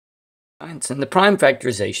And the prime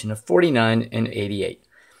factorization of 49 and 88.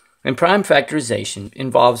 And prime factorization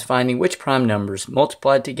involves finding which prime numbers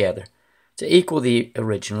multiplied together to equal the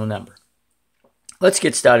original number. Let's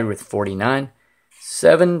get started with 49.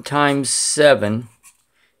 7 times 7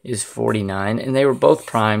 is 49, and they were both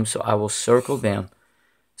prime, so I will circle them.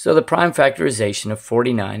 So the prime factorization of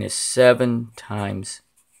 49 is 7 times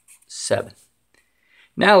 7.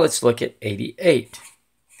 Now let's look at 88.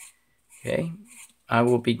 Okay, I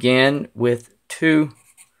will begin with 2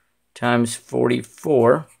 times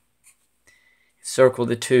 44. Circle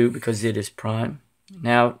the 2 because it is prime.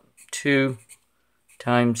 Now 2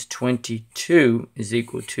 times 22 is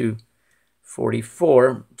equal to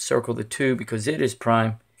 44. Circle the 2 because it is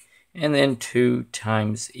prime. And then 2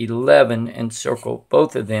 times 11 and circle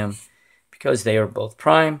both of them because they are both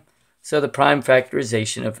prime. So the prime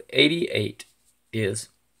factorization of 88 is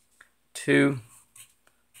 2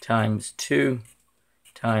 times 2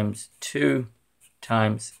 times 2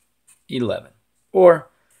 times 11, or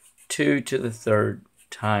 2 to the third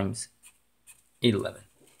times 11.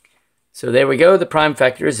 So there we go, the prime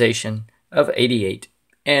factorization of 88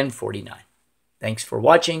 and 49. Thanks for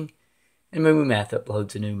watching, and MooMooMath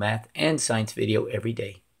uploads a new math and science video every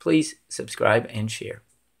day. Please subscribe and share.